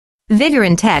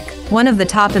Vigorun Tech, one of the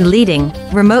top and leading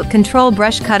remote control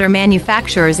brush cutter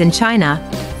manufacturers in China,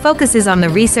 focuses on the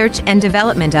research and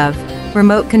development of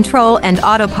remote control and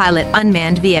autopilot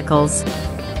unmanned vehicles.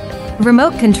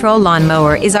 Remote Control Lawn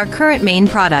Mower is our current main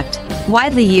product,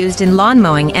 widely used in lawn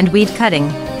mowing and weed cutting,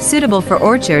 suitable for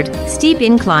orchard, steep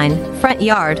incline, front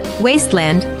yard,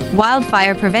 wasteland,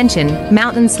 wildfire prevention,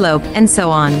 mountain slope, and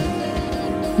so on.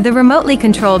 The remotely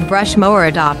controlled brush mower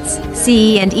adopts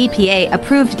CE and EPA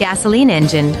approved gasoline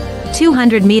engine,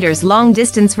 200 meters long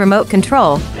distance remote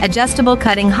control, adjustable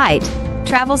cutting height,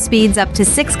 travel speeds up to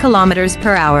 6 kilometers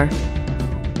per hour.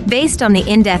 Based on the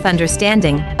in-depth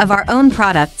understanding of our own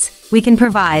products, we can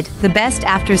provide the best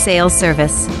after-sales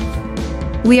service.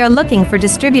 We are looking for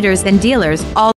distributors and dealers all